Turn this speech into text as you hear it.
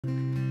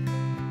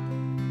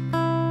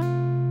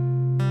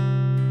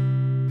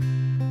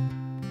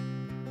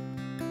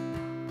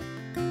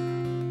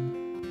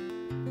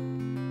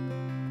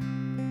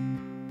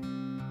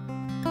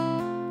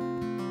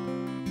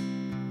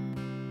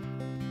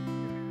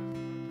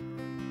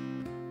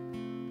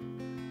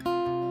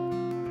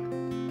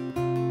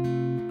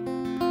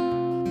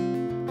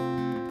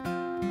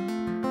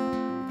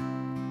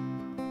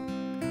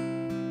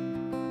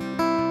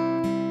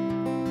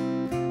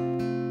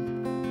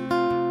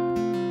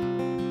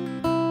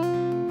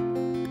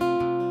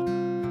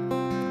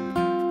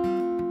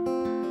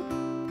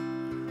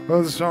Well,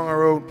 this is a song I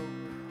wrote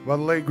about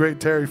the late, great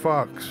Terry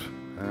Fox,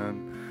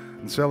 and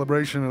in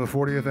celebration of the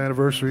 40th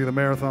anniversary of the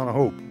Marathon of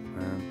Hope,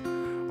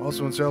 and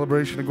also in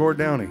celebration of Gord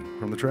Downey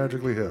from the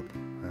Tragically Hip.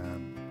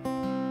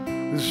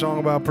 And this is a song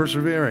about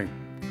persevering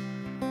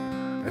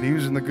and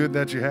using the good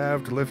that you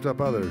have to lift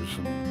up others.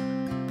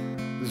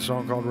 And this is a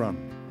song called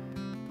Run.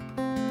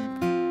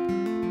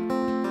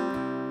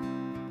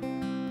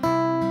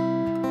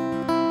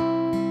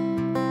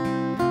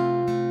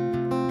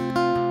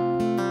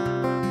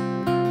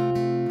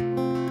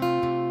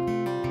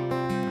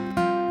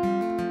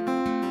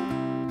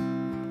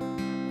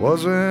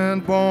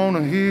 Wasn't born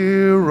a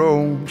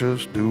hero,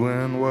 just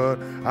doing what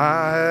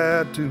I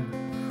had to.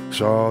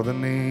 Saw the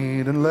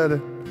need and let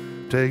it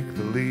take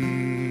the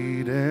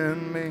lead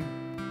in me.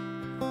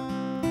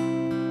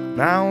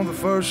 Now the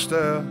first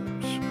steps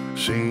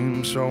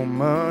seem so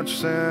much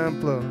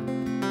simpler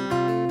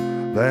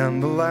than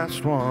the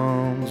last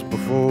ones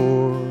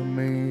before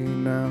me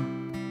now.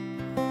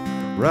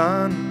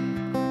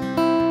 Run,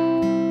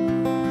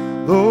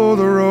 though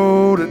the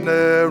road it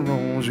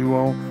narrows, you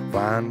won't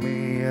find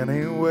me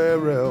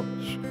anywhere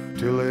else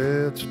till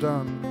it's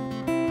done.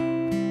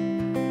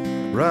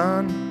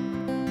 Run,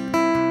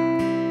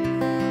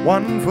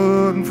 one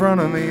foot in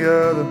front of the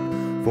other,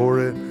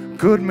 for it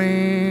could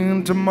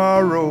mean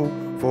tomorrow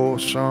for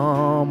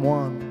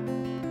someone.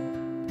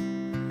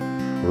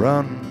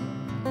 Run.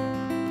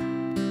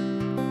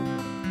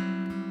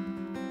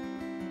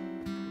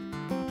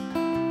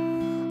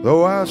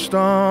 Though I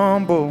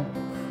stumble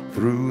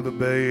through the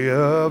Bay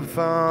of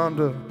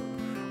Thunder,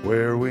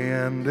 where we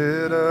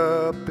ended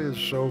up is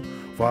so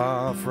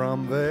far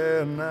from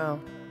there now.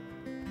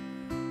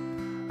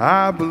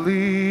 I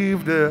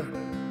believed it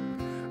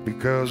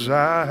because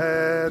I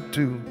had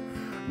to,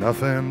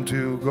 nothing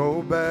to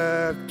go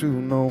back to,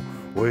 no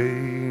way,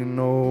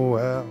 no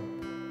how.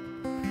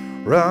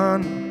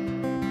 Run,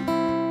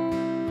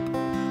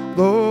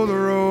 though the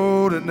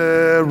road it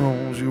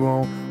narrows, you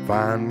won't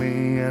find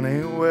me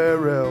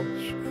anywhere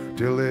else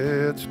till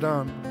it's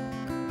done.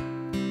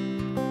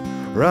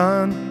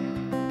 Run,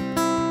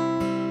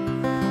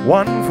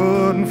 one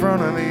foot in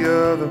front of the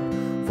other,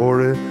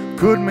 for it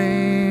could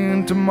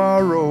mean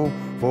tomorrow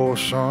for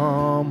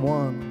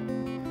someone.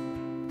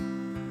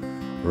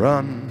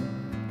 Run.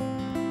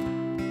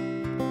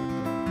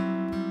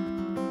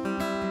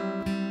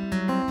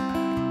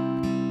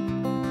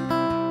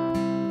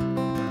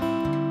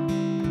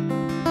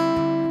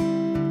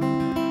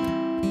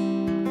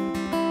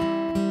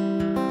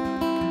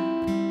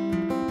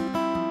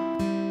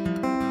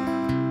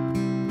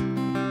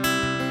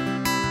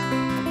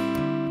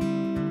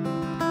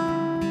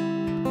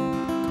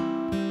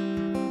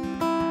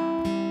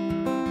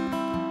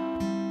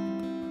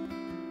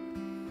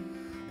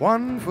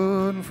 One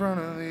foot in front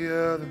of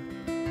the other,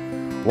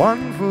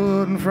 one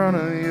foot in front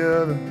of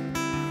the other,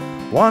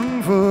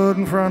 one foot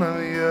in front of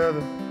the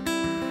other,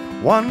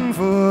 one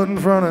foot in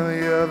front of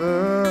the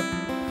other,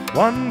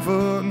 one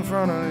foot in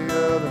front of the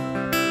other,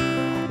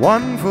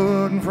 one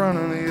foot in front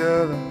of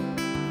the other,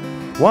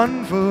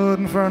 one foot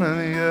in front of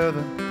the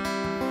other,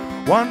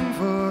 one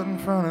foot in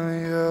front of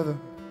the other.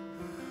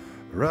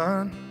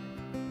 Run,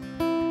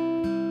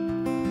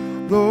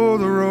 though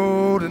the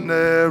road it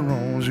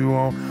narrows, you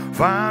won't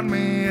find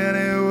me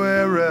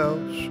anywhere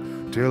else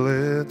till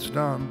it's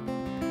done.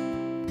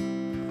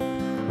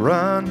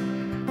 Run,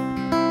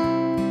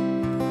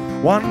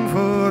 one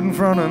foot in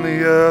front of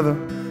the other,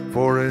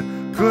 for it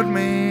could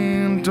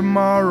mean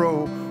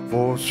tomorrow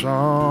for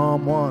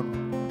someone.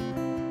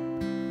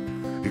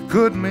 It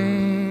could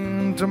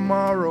mean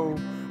tomorrow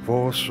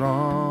for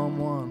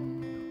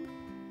someone.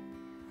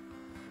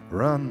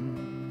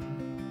 Run.